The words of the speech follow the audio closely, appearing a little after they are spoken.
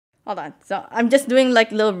Hold on. So I'm just doing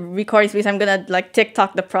like little recordings because I'm gonna like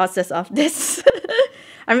TikTok the process of this.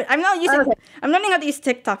 I'm not using. Okay. I'm learning how to use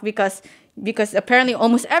TikTok because apparently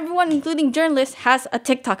almost everyone, including journalists, has a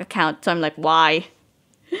TikTok account. So I'm like, why?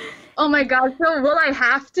 Oh my God. So will I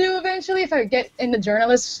have to eventually if I get in the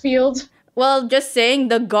journalist field? Well, just saying,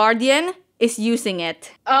 The Guardian is using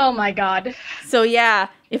it. Oh my God. So yeah,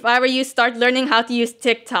 if I were you, start learning how to use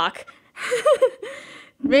TikTok.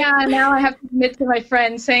 Yeah, now I have to admit to my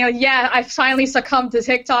friends saying, like, yeah, I finally succumbed to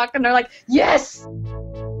TikTok. And they're like, yes!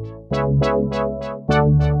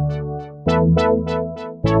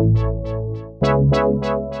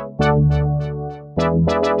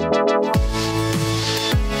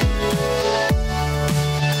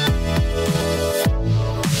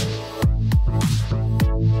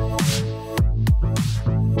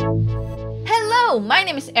 Hello, my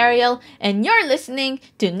name is Erielle, and you're listening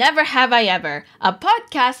to Never Have I Ever, a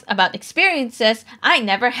podcast about experiences I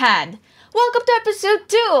never had. Welcome to episode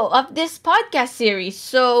 2 of this podcast series.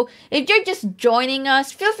 So, if you're just joining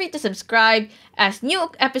us, feel free to subscribe as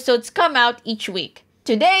new episodes come out each week.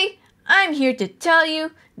 Today, I'm here to tell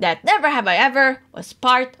you that Never Have I Ever was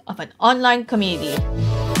part of an online community.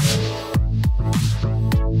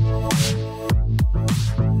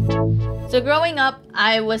 So growing up,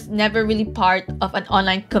 I was never really part of an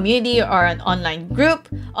online community or an online group.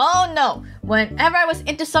 Oh no! Whenever I was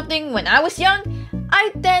into something when I was young,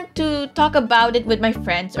 I tend to talk about it with my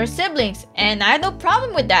friends or siblings, and I had no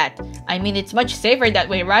problem with that. I mean, it's much safer that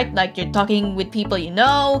way, right? Like you're talking with people you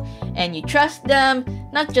know, and you trust them,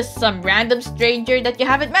 not just some random stranger that you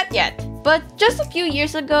haven't met yet. But just a few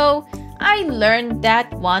years ago, I learned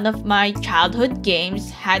that one of my childhood games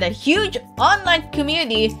had a huge online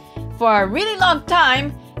community for a really long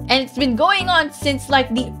time, and it's been going on since like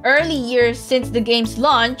the early years since the game's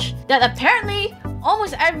launch, that apparently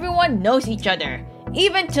almost everyone knows each other,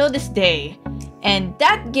 even till this day. And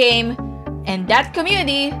that game and that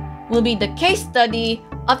community will be the case study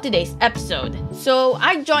of today's episode. So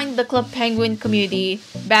I joined the Club Penguin community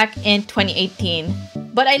back in 2018,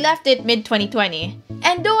 but I left it mid-2020.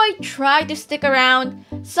 And though I try to stick around,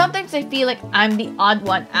 sometimes I feel like I'm the odd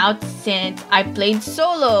one out since I played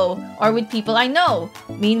solo or with people I know.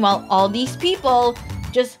 Meanwhile, all these people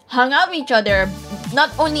just hung out with each other, not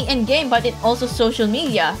only in game but in also social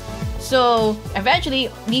media. So eventually,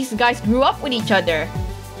 these guys grew up with each other.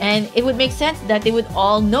 And it would make sense that they would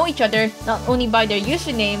all know each other not only by their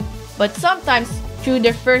username, but sometimes through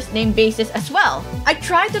their first name basis as well. I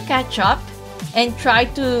try to catch up and try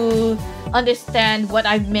to understand what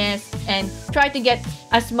I've missed and try to get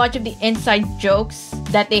as much of the inside jokes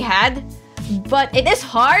that they had. But it is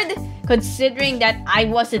hard considering that I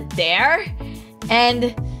wasn't there.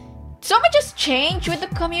 And so much has changed with the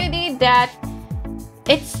community that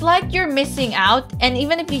it's like you're missing out. And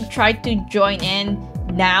even if you try to join in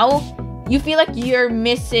now, you feel like you're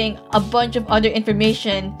missing a bunch of other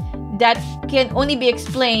information that can only be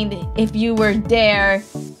explained if you were there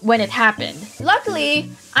when it happened. Luckily,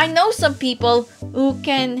 I know some people who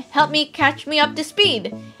can help me catch me up to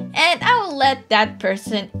speed, and I will let that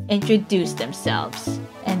person introduce themselves.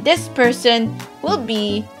 And this person will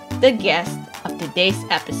be the guest of today's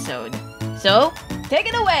episode. So, take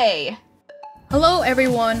it away! Hello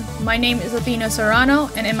everyone, my name is Athena Serrano,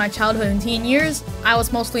 and in my childhood and teen years, I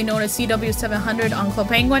was mostly known as CW700 on Club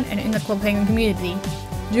Penguin and in the Club Penguin community.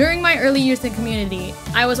 During my early years in community,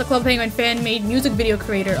 I was a Club Penguin fan-made music video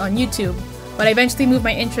creator on YouTube, but I eventually moved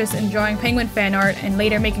my interest in drawing penguin fan art and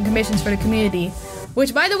later making commissions for the community,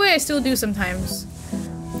 which by the way I still do sometimes.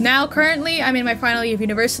 Now currently I'm in my final year of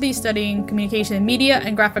university studying communication and media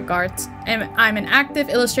and graphic arts, and I'm an active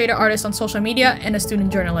illustrator artist on social media and a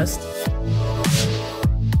student journalist.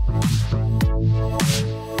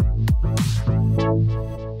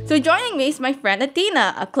 So joining me is my friend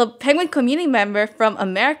Athena, a Club Penguin community member from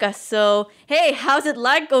America. So, hey, how's it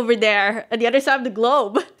like over there at the other side of the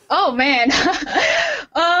globe? Oh man.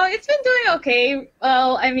 It's been doing okay.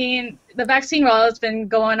 Well, I mean, the vaccine roll has been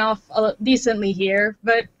going off decently here,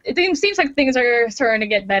 but it seems like things are starting to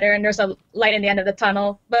get better and there's a light in the end of the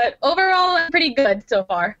tunnel. But overall, pretty good so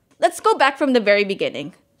far. Let's go back from the very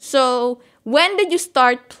beginning. So, when did you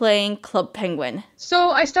start playing Club Penguin? So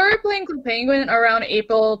I started playing Club Penguin around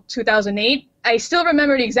April 2008. I still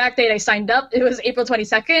remember the exact date I signed up. It was April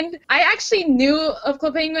 22nd. I actually knew of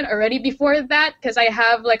Club Penguin already before that because I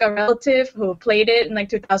have like a relative who played it in like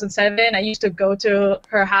 2007. I used to go to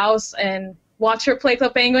her house and watch her play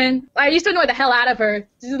Club Penguin. I used to annoy the hell out of her.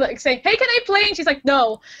 She's like saying, hey, can I play? And she's like,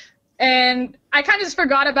 no. And I kind of just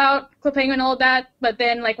forgot about Club Penguin and all that. But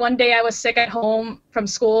then like one day I was sick at home from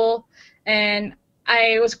school and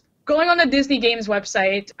I was going on the Disney Games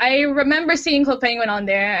website, I remember seeing Club Penguin on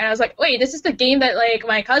there, and I was like, wait, this is the game that like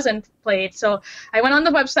my cousin played. So I went on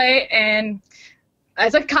the website, and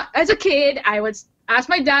as a kid, I would ask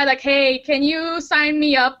my dad like, hey, can you sign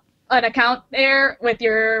me up an account there with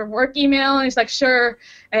your work email? And he's like, sure.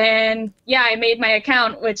 And yeah, I made my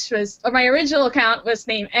account, my original account was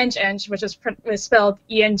named Enge, which was spelled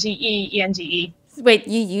Enge. Wait,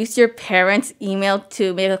 you used your parents' email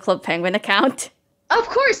to make a Club Penguin account? Of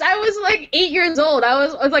course, I was like 8 years old. I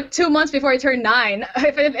was like 2 months before I turned 9.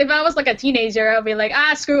 If I was like a teenager, I'd be like,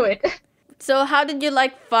 screw it. So how did you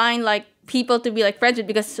like find like people to be like friends with?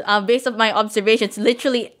 Because based on my observations,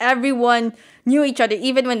 literally everyone knew each other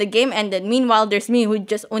even when the game ended. Meanwhile, there's me who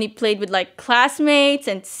just only played with like classmates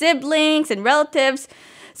and siblings and relatives.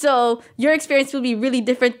 So your experience will be really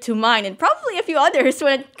different to mine and probably a few others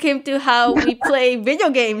when it came to how we play video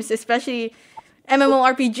games, especially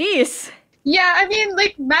MMORPGs. Yeah, I mean,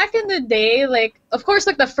 like, back in the day, like, of course,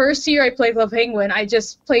 like, the first year I played Club Penguin, I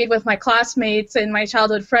just played with my classmates and my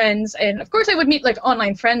childhood friends, and of course I would meet, like,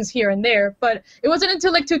 online friends here and there, but it wasn't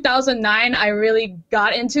until, like, 2009 I really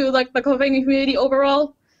got into, like, the Club Penguin community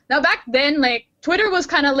overall. Now, back then, like, Twitter was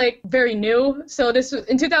kind of, like, very new, so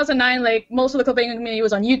in 2009, like, most of the Club Penguin community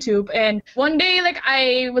was on YouTube, and one day, like,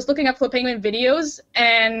 I was looking up Club Penguin videos,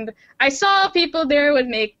 and I saw people there would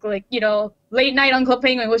make, like, you know, Late Night on Club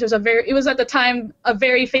Penguin, which was it was at the time a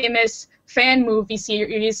very famous fan movie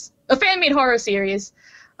series, a fan-made horror series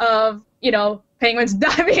of, you know, penguins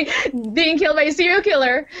being killed by a serial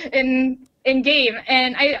killer in game.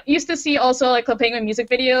 And I used to see also like Club Penguin music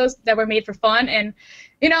videos that were made for fun, and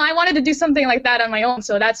you know, I wanted to do something like that on my own.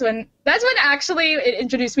 So that's when actually it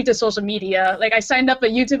introduced me to social media. Like, I signed up a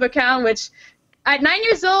YouTube account, which at 9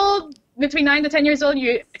 years old, between 9 to 10 years old,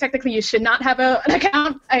 you should not have an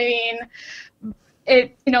account. I mean,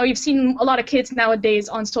 you've seen a lot of kids nowadays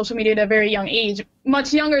on social media at a very young age,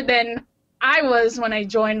 much younger than I was when I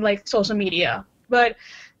joined like social media. But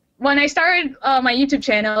when I started my YouTube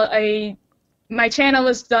channel, my channel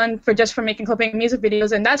was done for making Club Penguin music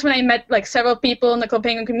videos, and that's when I met like several people in the Club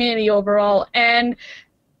Penguin community overall. And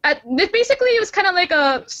it was kind of like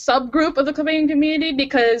a subgroup of the Club Penguin community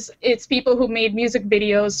because it's people who made music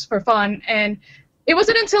videos for fun. And it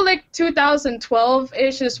wasn't until like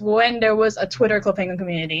 2012-ish is when there was a Twitter Club Penguin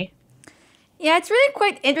community. Yeah, it's really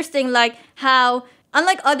quite interesting, like how,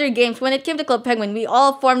 unlike other games, when it came to Club Penguin, we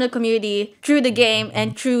all formed a community through the game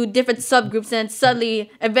and through different subgroups, and suddenly,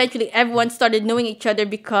 eventually, everyone started knowing each other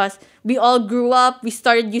because we all grew up, we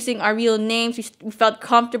started using our real names, we felt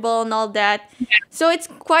comfortable and all that. Yeah. So it's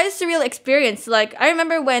quite a surreal experience. Like, I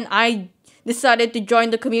remember when I decided to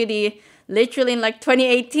join the community, literally in like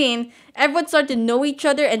 2018, everyone started to know each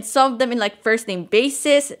other, and some of them in like first name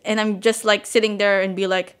basis, and I'm just like sitting there and be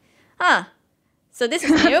like, so this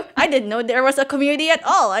is new. I didn't know there was a community at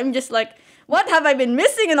all. I'm just like, what have I been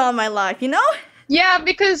missing in all my life, you know? Yeah,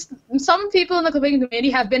 because some people in the Club Penguin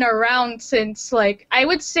community have been around since, like, I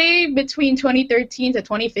would say between 2013 to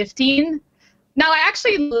 2015. Now, I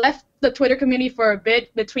actually left the Twitter community for a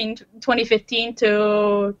bit between 2015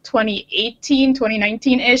 to 2018,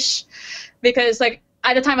 2019-ish, because, like,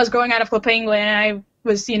 at the time I was growing out of Club Penguin, and I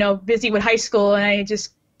was, you know, busy with high school, and I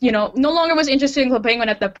just, you know, no longer was interested in Club Penguin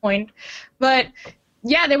at that point. But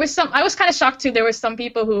yeah, I was kind of shocked too. There were some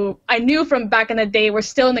people who I knew from back in the day were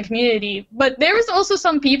still in the community. But there was also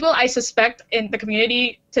some people I suspect in the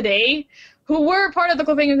community today who were part of the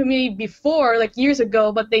Club Penguin community before, like years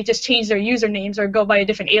ago, but they just changed their usernames or go by a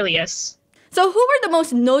different alias. So who were the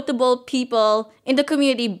most notable people in the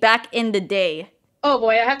community back in the day? Oh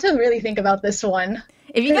boy, I have to really think about this one.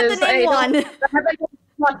 If you get to name one.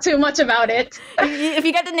 Not too much about it. If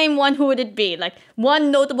you get to name one, who would it be? Like,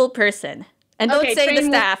 one notable person. And don't say the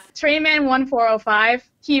staff. Trainman1405.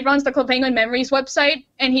 He runs the Club Penguin Memories website,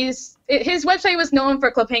 and his website was known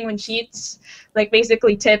for Club Penguin cheats, like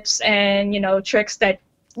basically tips and, you know, tricks that,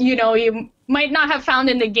 you know, you might not have found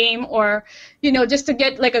in the game, or, you know, just to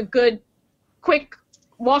get like a good, quick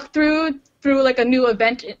walkthrough through like a new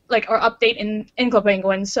event, like, or update in Club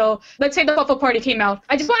Penguin. So let's say the Puffle Party came out.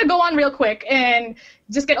 I just want to go on real quick and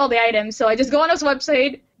just get all the items. So I just go on his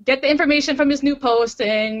website, get the information from his new post,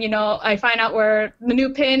 and, you know, I find out where the new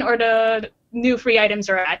pin or the new free items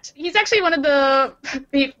are at. He's actually one of the,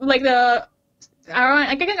 like,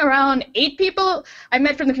 around 8 people I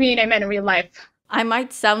met from the community I met in real life. I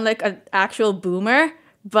might sound like an actual boomer,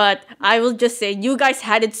 but I will just say, you guys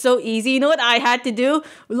had it so easy. You know what I had to do?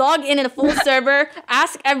 Log in a full server,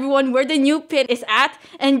 ask everyone where the new pin is at,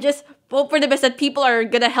 and just hope for the best that people are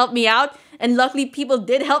gonna help me out. And luckily, people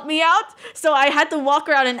did help me out. So I had to walk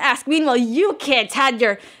around and ask. Meanwhile, you kids had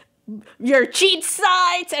your your cheat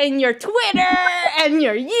sites and your Twitter and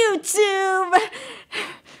your YouTube.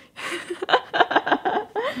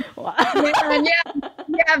 Wow.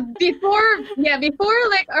 Before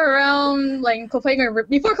like around like Club Penguin,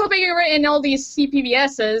 before Club Penguin were in all these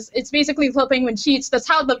CPBSs, it's basically Club Penguin cheats. That's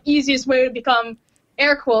how the easiest way to become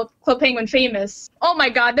air quote Club Penguin famous. Oh my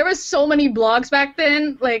god, there was so many blogs back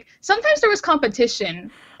then. Like sometimes there was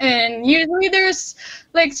competition, and usually there's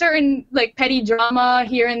like certain like petty drama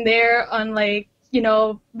here and there on like, you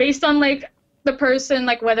know, based on like the person,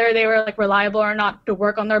 like whether they were like reliable or not to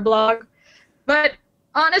work on their blog. But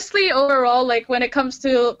honestly, overall, like when it comes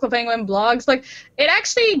to Club Penguin blogs, like it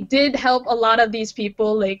actually did help a lot of these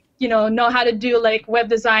people, like, you know how to do like web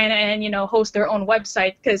design and, you know, host their own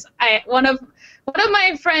website. Because one of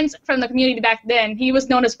my friends from the community back then, he was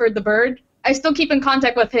known as Bird the Bird. I still keep in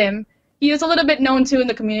contact with him. He was a little bit known too in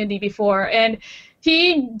the community before, and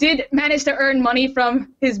he did manage to earn money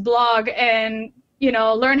from his blog and, you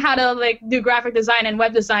know, learn how to like do graphic design and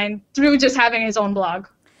web design through just having his own blog.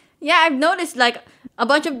 Yeah, I've noticed like a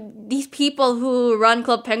bunch of these people who run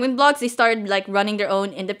Club Penguin blogs, they started like running their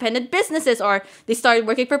own independent businesses, or they started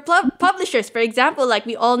working for publishers. For example, like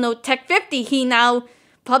we all know Tech 50, he now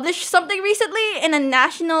published something recently in a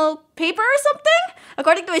national paper or something,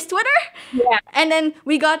 according to his Twitter. Yeah. And then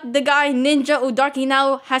we got the guy Ninja Udark, he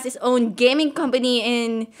now has his own gaming company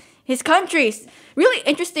in his country. Really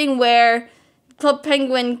interesting where Club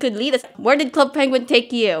Penguin could lead us. Where did Club Penguin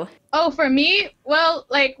take you? Oh, for me, well,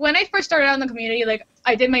 like when I first started out in the community, like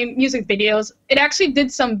I did my music videos. It actually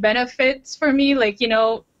did some benefits for me. Like, you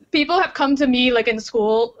know, people have come to me like in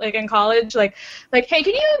school, like in college, like, hey,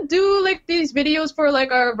 can you do like these videos for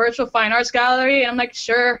like our virtual fine arts gallery? And I'm like,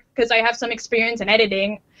 sure, because I have some experience in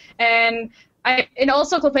editing. And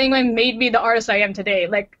also Club Penguin made me the artist I am today.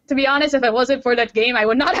 Like, to be honest, if it wasn't for that game, I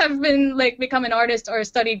would not have been like become an artist or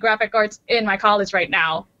studied graphic arts in my college right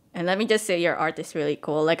now. And let me just say, your art is really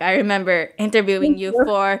cool. Like, I remember interviewing you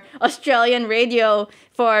for Australian radio,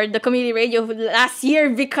 for the community radio last year,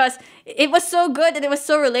 because it was so good and it was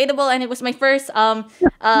so relatable. And it was my first live,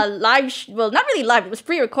 well, not really live, it was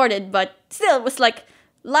pre-recorded, but still, it was like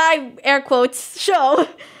live, air quotes, show,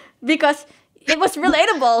 because it was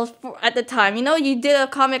relatable at the time. You know, you did a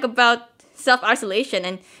comic about self-isolation,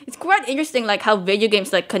 and it's quite interesting, like, how video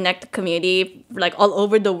games, like, connect the community, like, all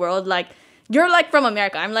over the world. Like, you're like from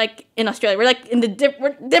America. I'm like in Australia. We're like in the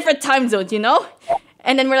different time zones, you know?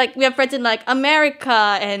 And then we have friends in like America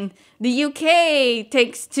and the UK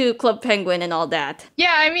thanks to Club Penguin and all that.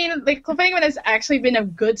 Yeah, I mean, like Club Penguin has actually been a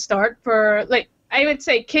good start for like, I would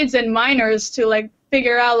say kids and minors to like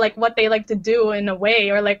figure out like what they like to do in a way,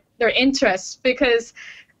 or like their interests, because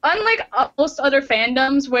unlike most other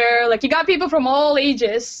fandoms where like you got people from all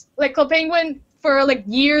ages, like Club Penguin for like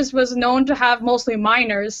years was known to have mostly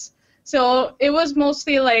minors. So it was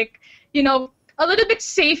mostly like, you know, a little bit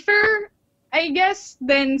safer, I guess,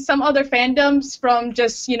 than some other fandoms from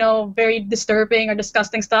just, you know, very disturbing or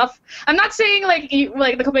disgusting stuff. I'm not saying like the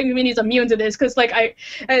Club Penguin community is immune to this, because like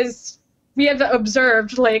as we have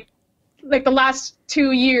observed, like the last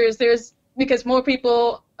 2 years, because more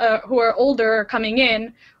people who are older are coming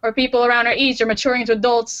in, or people around our age are maturing into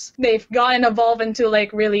adults, they've gotten evolved into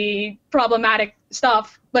like really problematic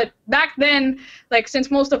stuff. But back then, like since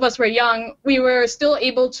most of us were young, we were still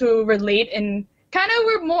able to relate and kind of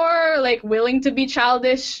were more like willing to be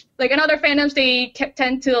childish. Like in other fandoms, they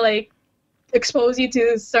tend to like expose you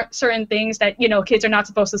to certain things that, you know, kids are not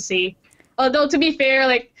supposed to see. Although to be fair,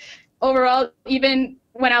 like overall, even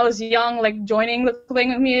when I was young, like joining the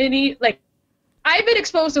playing community, like I've been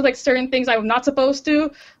exposed to like certain things I'm not supposed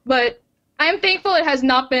to, but I'm thankful it has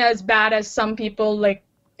not been as bad as some people like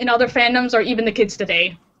in other fandoms or even the kids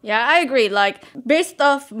today. Yeah, I agree. Like, based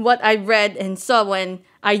off what I read and saw when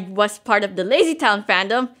I was part of the Lazy Town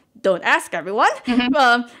fandom, don't ask everyone.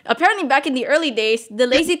 Mm-hmm. Apparently back in the early days, the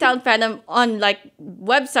Lazy Town fandom on like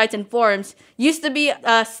websites and forums used to be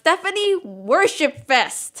a Stephanie worship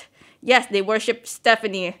fest. Yes, they worship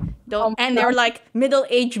Stephanie. And they were like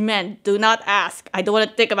middle-aged men. Do not ask. I don't want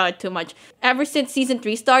to think about it too much. Ever since season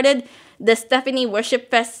 3 started, the Stephanie worship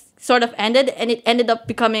fest sort of ended, and it ended up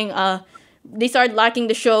becoming they started liking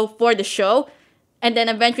the show for the show, and then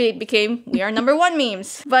eventually it became We Are Number One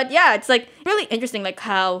memes. But yeah, it's like really interesting, like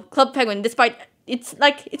how Club Penguin, despite it's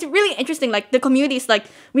really interesting, like the community is like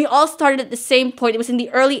we all started at the same point. It was in the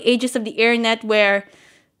early ages of the internet where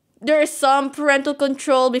there is some parental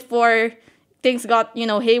control before things got, you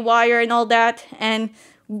know, haywire and all that, and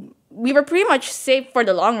we were pretty much safe for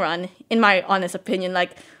the long run, in my honest opinion.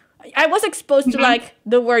 Like I was exposed to like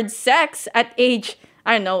the word sex at age,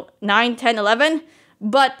 I don't know, 9, 10, 11,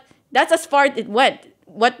 but that's as far as it went.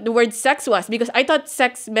 what the word sex was, because I thought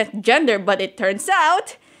sex meant gender, but it turns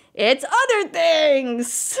out it's other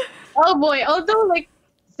things. Oh boy, although like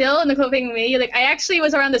still in the clothing community, like I actually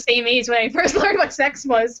was around the same age when I first learned what sex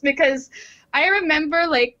was, because I remember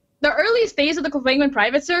like the earliest days of the Penguin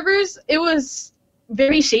private servers, it was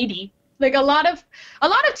very shady. Like a lot of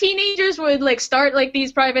teenagers would like start like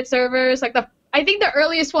these private servers. Like I think the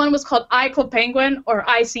earliest one was called iClubpenguin or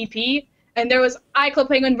ICP, and there was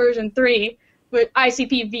iClubpenguin version 3 with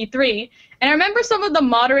ICP v3. And I remember some of the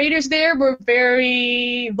moderators there were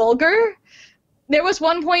very vulgar. There was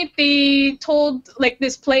one point they told like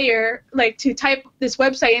this player like to type this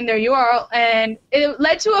website in their URL, and it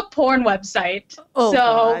led to a porn website. Oh, so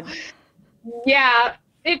God. Yeah,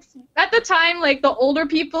 it's at the time like the older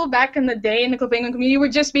people back in the day in the Penguin community were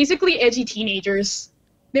just basically edgy teenagers.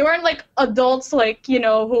 They weren't like adults, like, you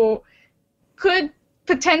know, who could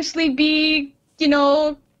potentially be, you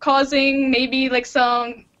know, causing maybe like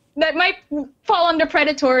some that might fall under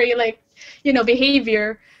predatory, like, you know,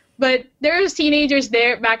 behavior. But there's teenagers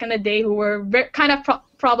there back in the day who were kind of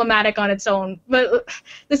problematic on its own. But at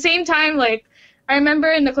the same time, like, I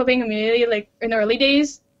remember in the clothing community, like in the early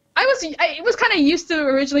days, I was kind of used to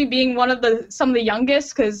originally being some of the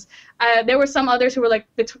youngest, because there were some others who were like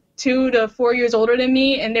 2 to 4 years older than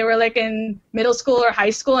me, and they were like in middle school or high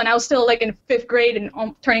school, and I was still like in 5th grade and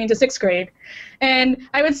turning into 6th grade. And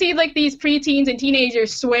I would see like these preteens and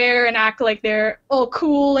teenagers swear and act like they're all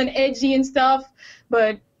cool and edgy and stuff.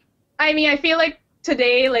 But I mean, I feel like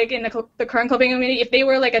today, like in the current clubbing community, if they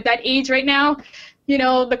were like at that age right now, you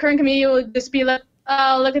know, the current community would just be like,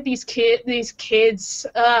 oh, look at these kids.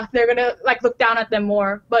 They're gonna like look down at them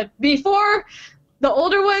more. But before, the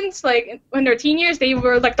older ones, like when they're teen years, they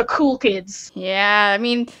were like the cool kids. Yeah, I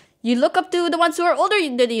mean, you look up to the ones who are older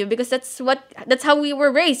than you, because that's how we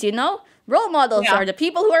were raised, you know? Role models are the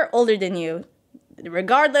people who are older than you,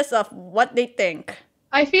 regardless of what they think.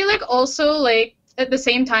 I feel like also like at the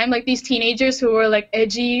same time, like these teenagers who were like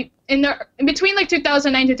edgy in between like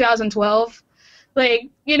 2009 2012, like,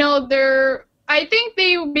 you know, I think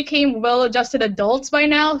they became well-adjusted adults by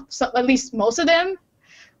now, so at least most of them.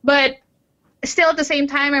 But still, at the same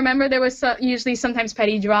time, I remember there was usually sometimes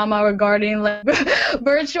petty drama regarding like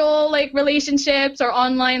virtual like relationships or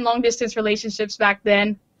online long-distance relationships back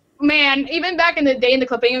then. Man, even back in the day in the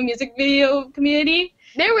Cutiejea music video community,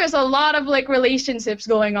 there was a lot of like relationships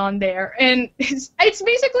going on there, and it's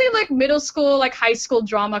basically like middle school, like high school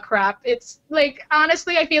drama crap. It's like,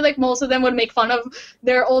 honestly, I feel like most of them would make fun of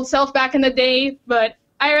their old self back in the day, but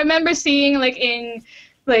I remember seeing like in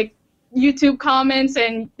like YouTube comments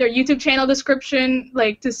and their YouTube channel description,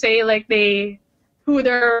 like to say like who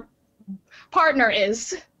their partner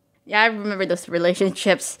is. Yeah, I remember those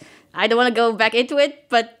relationships. I don't want to go back into it,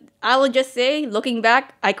 but I will just say, looking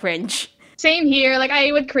back, I cringe. Same here. Like,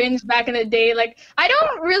 I would cringe back in the day. Like, I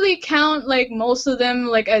don't really count, like, most of them,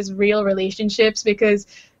 like, as real relationships, because,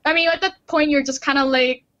 I mean, at that point, you're just kind of,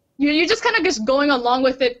 like, you're just kind of just going along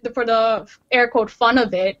with it for the, air quote, fun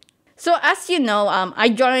of it. So, as you know, I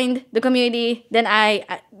joined the community, then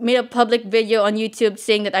I made a public video on YouTube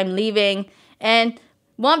saying that I'm leaving, and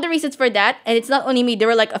one of the reasons for that, and it's not only me, there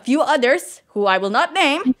were, like, a few others, who I will not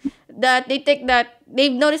name, that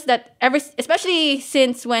they've noticed that especially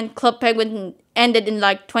since when Club Penguin ended in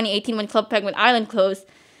like 2018 when Club Penguin Island closed,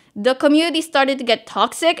 the community started to get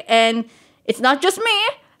toxic, and it's not just me.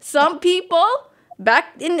 Some people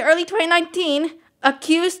back in early 2019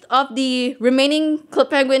 accused of the remaining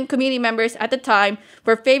Club Penguin community members at the time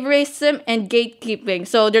for favoritism and gatekeeping.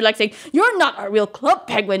 So they're like saying, you're not a real Club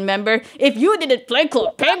Penguin member if you didn't play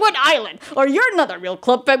Club Penguin Island, or you're not a real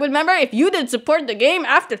Club Penguin member if you didn't support the game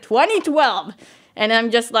after 2012. And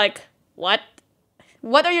I'm just like, what?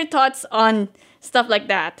 What are your thoughts on stuff like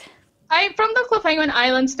that? From the Club Penguin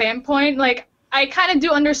Island standpoint, like, I kind of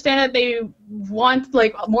do understand that they want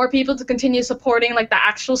like more people to continue supporting like the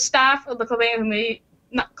actual staff of the Club Penguin community,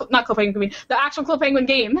 not Club Penguin community, the actual Club Penguin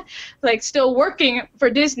game, like still working for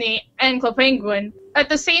Disney and Club Penguin. At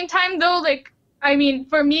the same time, though, like, I mean,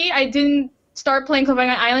 for me, I didn't start playing Club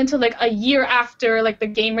Penguin Island until like a year after like the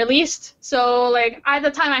game released. So like at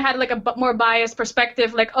the time, I had like a more biased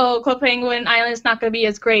perspective, like, oh, Club Penguin Island is not going to be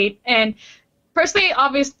as great. And personally,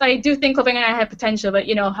 obviously, I do think Club Penguin had potential, but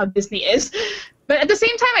you know how Disney is. But at the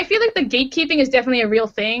same time, I feel like the gatekeeping is definitely a real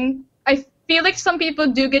thing. I feel like some people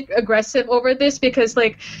do get aggressive over this because,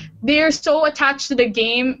 like, they're so attached to the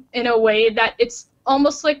game in a way that it's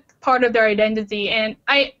almost like part of their identity. And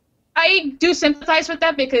I do sympathize with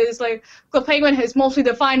that because like Club Penguin has mostly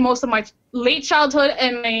defined most of my late childhood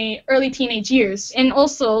and my early teenage years. And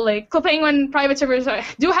also like Club Penguin private servers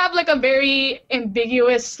do have like a very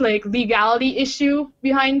ambiguous like legality issue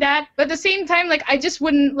behind that. But at the same time, like I just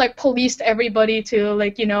wouldn't like police everybody to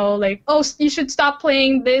like, you know, like, oh, you should stop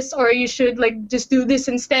playing this or you should like just do this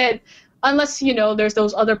instead. Unless, you know, there's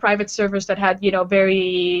those other private servers that had, you know,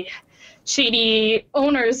 very shady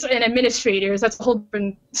owners and administrators. That's a whole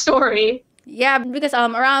different story. Yeah, because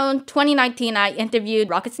around 2019, I interviewed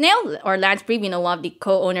Rocket Snail, or Lance Preeb, you know, one of the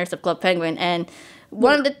co-owners of Club Penguin. And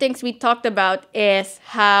one of the things we talked about is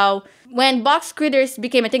how when Box Critters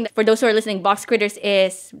became a thing, for those who are listening, Box Critters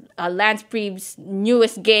is Lance Preeb's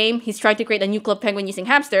newest game. He's trying to create a new Club Penguin using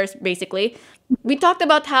hamsters, basically. We talked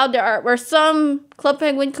about how were some Club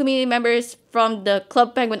Penguin community members from the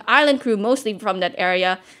Club Penguin Island crew, mostly from that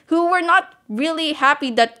area, who were not really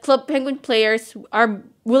happy that Club Penguin players are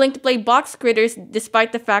willing to play Box Critters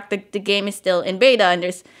despite the fact that the game is still in beta and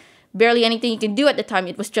there's barely anything you can do at the time.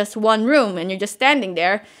 It was just one room and you're just standing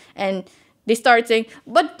there, and they started saying,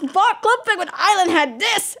 but Club Penguin Island had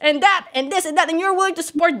this and that and this and that, and you're willing to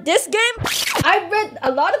support this game? I've read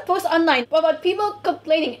a lot of posts online about people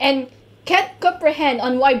complaining and can't comprehend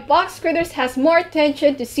on why Box Critters has more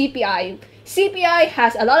attention to CPI. CPI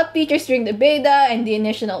has a lot of features during the beta and the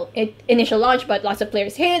initial launch, but lots of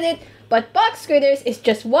players hated it. But Box Critters is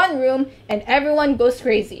just one room and everyone goes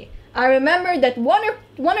crazy. I remember that one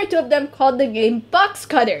or two of them called the game Box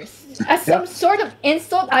Cutters. As some sort of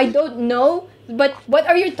insult, I don't know. But what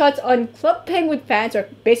are your thoughts on Club Penguin fans, or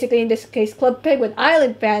basically in this case Club Penguin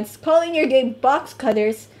Island fans, calling your game Box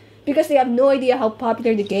Cutters because they have no idea how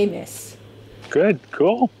popular the game is? Good,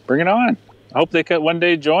 cool, bring it on. I hope they could one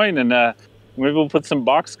day join, and maybe we'll put some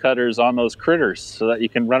box cutters on those critters so that you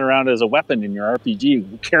can run around as a weapon in your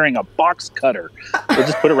RPG carrying a box cutter. We'll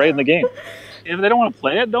just put it right in the game. If they don't want to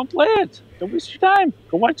play it, don't play it. Don't waste your time.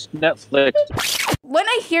 Go watch Netflix. When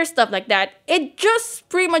I hear stuff like that, it just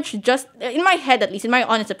pretty much in my head at least, in my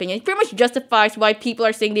honest opinion, it pretty much justifies why people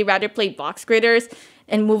are saying they rather play Box Critters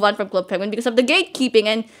and move on from Club Penguin because of the gatekeeping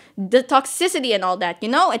and the toxicity and all that, you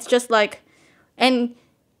know? It's just like, and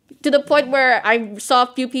to the point where I saw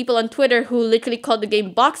a few people on Twitter who literally called the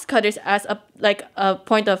game Box Cutters as a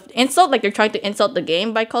point of insult, like they're trying to insult the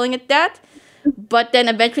game by calling it that. But then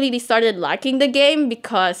eventually they started liking the game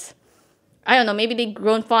because, I don't know, maybe they've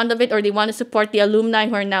grown fond of it or they want to support the alumni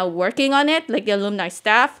who are now working on it, like the alumni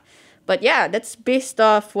staff. But yeah, that's based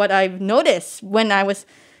off what I've noticed when I was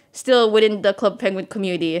still within the Club Penguin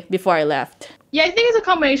community before I left. Yeah, I think it's a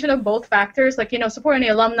combination of both factors, like, you know, supporting the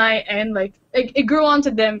alumni and, like, it grew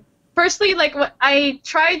onto them. Firstly, like, I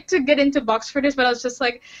tried to get into Box Critters, but I was just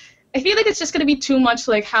like, I feel like it's just going to be too much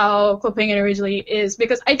like how Club Penguin originally is,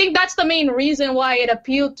 because I think that's the main reason why it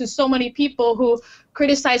appealed to so many people who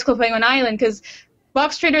criticize Club Penguin Island, because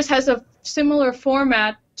Box Traders has a similar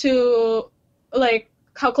format to like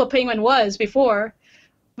how Club Penguin was before.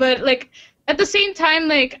 But like at the same time,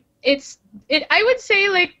 like I would say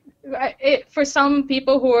like for some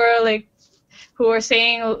people who are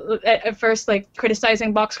saying at first like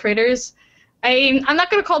criticizing Box Critters, I'm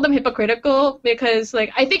not gonna call them hypocritical, because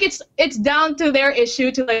like I think it's down to their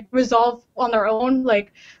issue to like resolve on their own,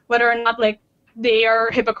 like whether or not like they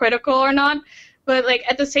are hypocritical or not. But like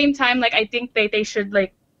at the same time, like I think they should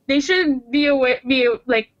be aware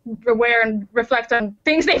and reflect on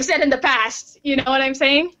things they've said in the past. You know what I'm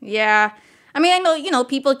saying? Yeah. I mean, I know,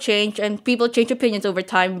 people change and people change opinions over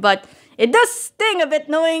time, but it does sting a bit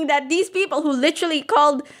knowing that these people who literally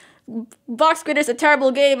called Box Critters a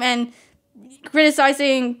terrible game and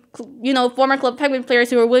criticizing, former Club Penguin players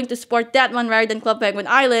who were willing to support that one rather than Club Penguin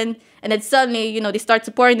Island, and then suddenly, they start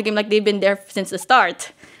supporting the game like they've been there since the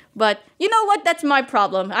start. But you know what? That's my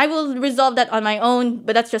problem. I will resolve that on my own,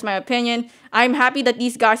 but that's just my opinion. I'm happy that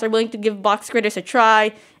these guys are willing to give Box Critters a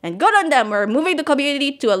try, and good on them. We're moving the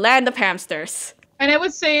community to a land of hamsters. And I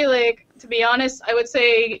would say, like, to be honest,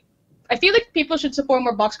 I feel like people should support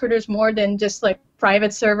more Box Critters more than just like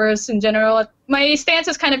private servers in general. My stance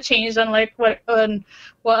has kind of changed on like on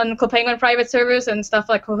Club Penguin private servers and stuff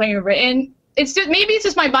like Club Penguin Written. It's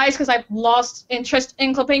just my bias because I've lost interest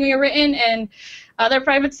in Club Penguin Written and other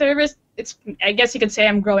private servers. I guess you could say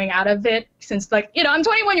I'm growing out of it since I'm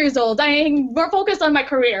 21 years old. I'm more focused on my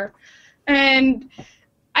career, and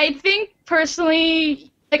I think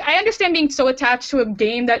personally, like, I understand being so attached to a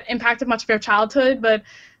game that impacted much of your childhood, but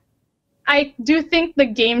I do think the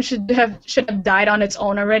game should have died on its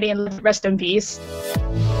own already and rest in peace.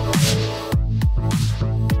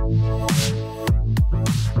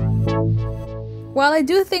 While I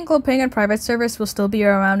do think Club Penguin private servers will still be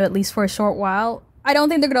around at least for a short while, I don't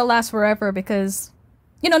think they're gonna last forever because,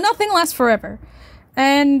 nothing lasts forever.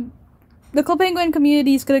 And the Club Penguin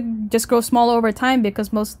community is gonna just grow smaller over time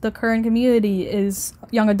because most of the current community is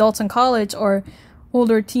young adults in college or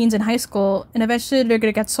older teens in high school. And eventually they're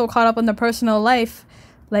gonna get so caught up in their personal life,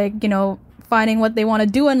 like, finding what they want to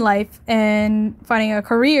do in life and finding a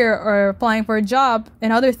career or applying for a job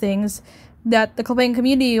and other things, that the Club Penguin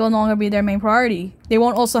community will no longer be their main priority. They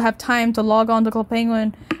won't also have time to log on to Club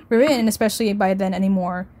Penguin Written, especially by then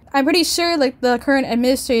anymore. I'm pretty sure like the current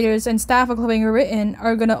administrators and staff of Club Penguin Written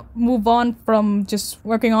are gonna move on from just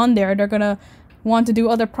working on there. They're gonna want to do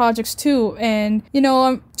other projects too. And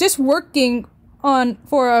just working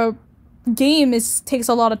for a game takes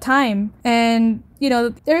a lot of time. And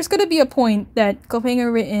there's gonna be a point that Club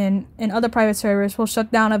Penguin Written and other private servers will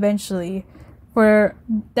shut down eventually, for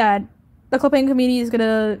that the Club Penguin community is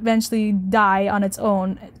gonna eventually die on its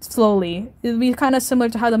own slowly. It'll be kind of similar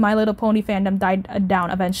to how the My Little Pony fandom died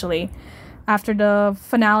down eventually after the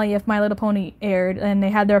finale of My Little Pony aired and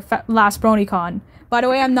they had their last BronyCon. By the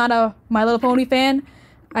way, I'm not a My Little Pony fan.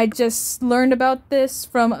 I just learned about this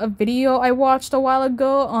from a video I watched a while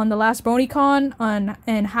ago on the last BronyCon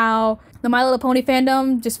and how the My Little Pony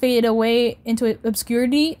fandom just faded away into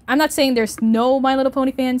obscurity. I'm not saying there's no My Little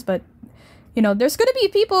Pony fans, but there's gonna be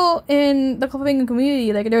people in the Club Penguin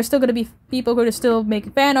community. Like, there's still gonna be people who still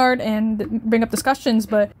make fan art and bring up discussions,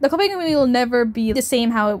 but the Club Penguin community will never be the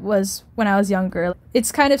same how it was when I was younger.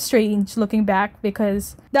 It's kind of strange looking back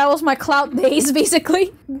because that was my clout days,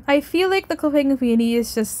 basically. I feel like the Club Penguin community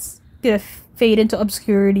is just gonna fade into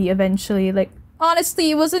obscurity eventually. Like,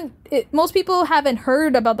 honestly, most people haven't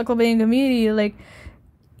heard about the Club Penguin community, like,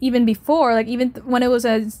 even before, like, even when it was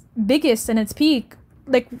as biggest in its peak.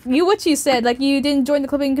 Like what you said, like, you didn't join the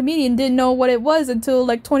Club Penguin community and didn't know what it was until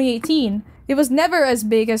like 2018. It was never as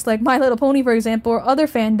big as like My Little Pony, for example, or other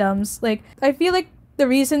fandoms. Like, I feel like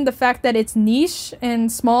the fact that it's niche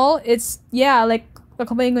and small, like the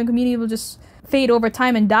Club Penguin community will just fade over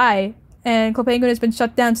time and die. And Club Penguin has been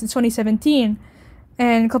shut down since 2017,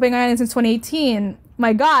 and Club Penguin Island since 2018.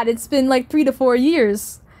 My God, it's been like 3 to 4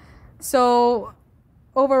 years. So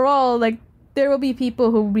overall, like, there will be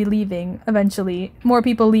people who will be leaving eventually. More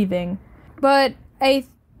people leaving. But I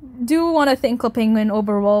do want to thank Club Penguin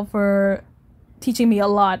overall for teaching me a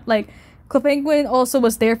lot. Like, Club Penguin also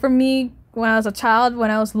was there for me when I was a child,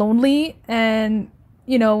 when I was lonely, and,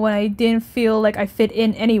 when I didn't feel like I fit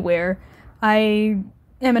in anywhere. I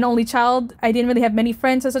am an only child. I didn't really have many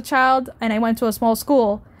friends as a child, and I went to a small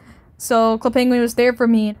school. So Club Penguin was there for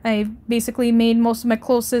me. I basically made most of my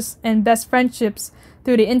closest and best friendships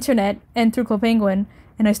through the internet and through Club Penguin,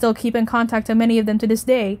 and I still keep in contact with many of them to this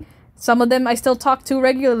day. Some of them I still talk to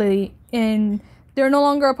regularly, and they're no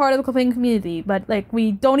longer a part of the Club Penguin community, but like,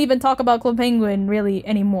 we don't even talk about Club Penguin really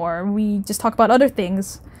anymore. We just talk about other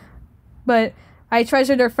things. But I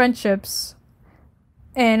treasure their friendships,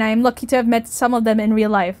 and I'm lucky to have met some of them in real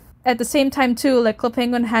life. At the same time too, like, Club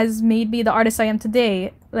Penguin has made me the artist I am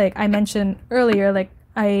today. Like I mentioned earlier, like,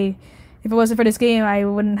 if it wasn't for this game, I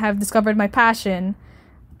wouldn't have discovered my passion.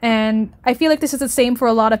 And I feel like this is the same for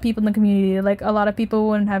a lot of people in the community. Like, a lot of people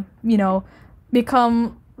wouldn't have,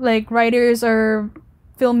 become like writers or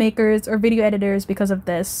filmmakers or video editors because of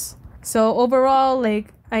this. So overall,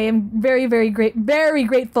 like, I am very, very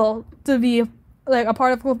grateful to be like a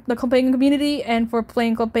part of the Club Penguin community and for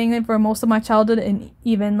playing Club Penguin for most of my childhood and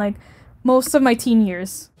even like most of my teen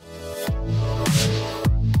years.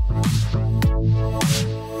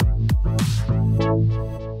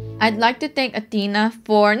 I'd like to thank Athena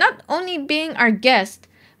for not only being our guest,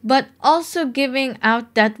 but also giving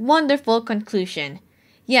out that wonderful conclusion.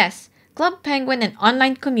 Yes, Club Penguin and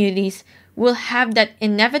online communities will have that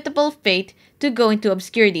inevitable fate to go into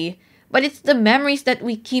obscurity, but it's the memories that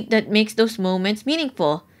we keep that makes those moments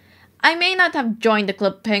meaningful. I may not have joined the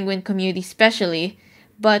Club Penguin community specially,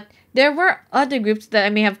 but there were other groups that I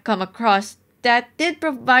may have come across that did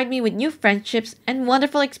provide me with new friendships and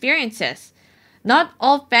wonderful experiences. Not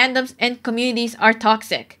all fandoms and communities are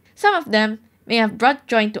toxic. Some of them may have brought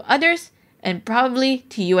joy to others and probably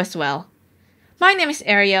to you as well. My name is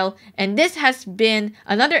Erielle, and this has been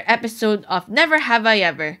another episode of Never Have I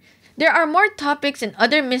Ever. There are more topics and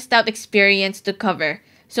other missed out experience to cover.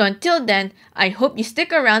 So until then, I hope you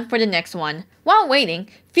stick around for the next one. While waiting,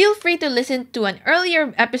 feel free to listen to an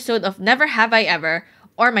earlier episode of Never Have I Ever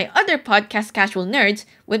or my other podcast, Casual Nerds,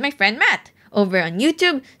 with my friend Matt, over on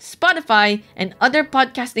YouTube, Spotify, and other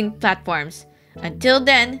podcasting platforms. Until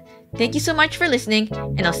then, thank you so much for listening,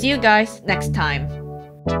 and I'll see you guys next time.